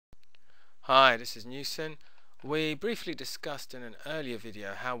Hi, this is Newson. We briefly discussed in an earlier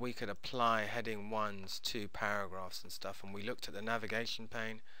video how we could apply heading 1s to paragraphs and stuff, and we looked at the navigation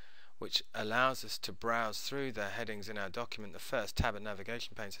pane, which allows us to browse through the headings in our document. The first tab of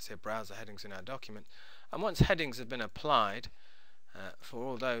navigation pane says here browse the headings in our document, and once headings have been applied, for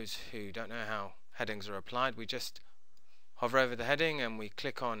all those who don't know how headings are applied, we just hover over the heading and we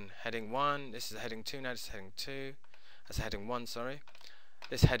click on heading 1. This is heading 2 now. This is heading 2. That's a heading 1, sorry.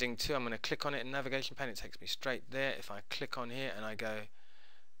 This heading 2, I'm going to click on it in navigation pane. It takes me straight there. If I click on here and I go,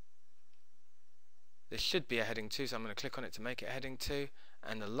 this should be a heading 2, so I'm going to click on it to make it a heading 2.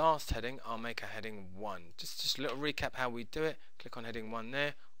 And the last heading, I'll make a heading 1. Just a little recap how we do it. Click on heading 1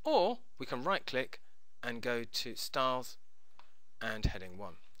 there. Or we can right click and go to styles and heading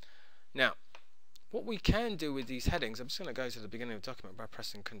 1. Now, what we can do with these headings, I'm just going to go to the beginning of the document by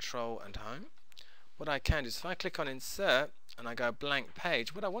pressing Control and Home. What I can do is if I click on Insert and I go blank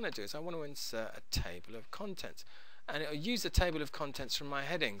page, what I want to do is I want to insert a table of contents, and it will use the table of contents from my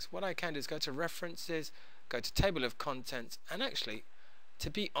headings. What I can do is go to References, go to Table of Contents, and actually,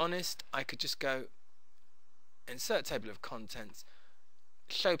 to be honest, I could just go Insert Table of Contents,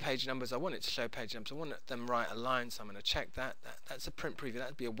 show page numbers. I want it to show page numbers. I want them right aligned, so I'm going to check that. That's a print preview. That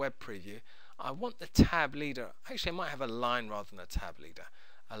would be a web preview. I want the tab leader. Actually, I might have a line rather than a tab leader.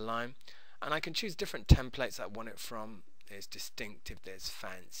 A line. And I can choose different templates I want it from. There's distinctive, there's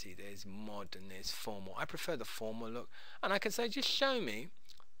fancy, there's modern, there's formal. I prefer the formal look. And I can say, just show me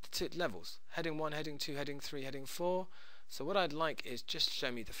the levels. Heading 1, heading 2, heading 3, heading 4. So what I'd like is just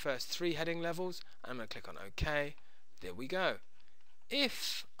show me the first 3 heading levels. I'm going to click on OK. There we go.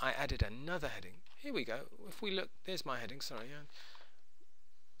 If I added another heading, here we go. If we look, there's my heading, sorry. Yeah.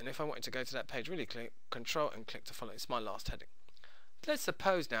 And if I wanted to go to that page, really click Control and click to follow. It's my last heading. Let's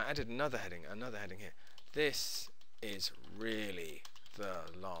suppose now I added another heading here. This is really the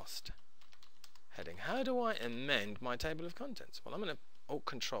last heading. How do I amend my table of contents? Well, I'm going to Alt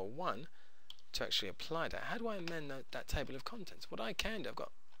Control 1 to actually apply that. How do I amend that table of contents? What I can do, I've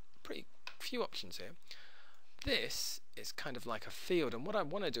got pretty few options here. This is kind of like a field, and what I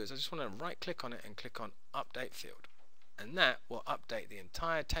want to do is I just want to right click on it and click on Update Field, and that will update the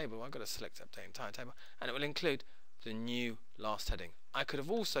entire table. I've got to select Update Entire Table, and it will include the new last heading. I could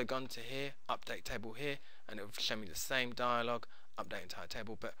have also gone to here, update table here, and it would show me the same dialog, update entire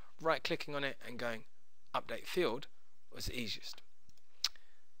table, but right clicking on it and going update field was the easiest.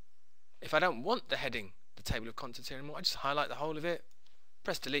 If I don't want the heading, the table of contents here anymore, I just highlight the whole of it,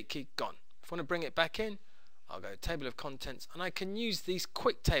 press delete key, gone. If I want to bring it back in, I'll go table of contents, and I can use these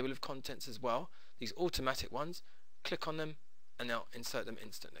quick table of contents as well, these automatic ones, click on them and they'll insert them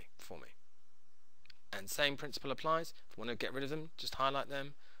instantly for me. And same principle applies. If I want to get rid of them, just highlight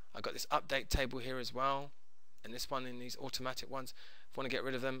them. I've got this update table here as well, and this one in these automatic ones. If I want to get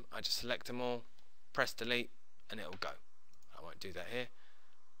rid of them, I just select them all, press delete, and it'll go. I won't do that here.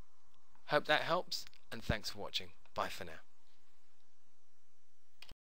 Hope that helps, and thanks for watching. Bye for now.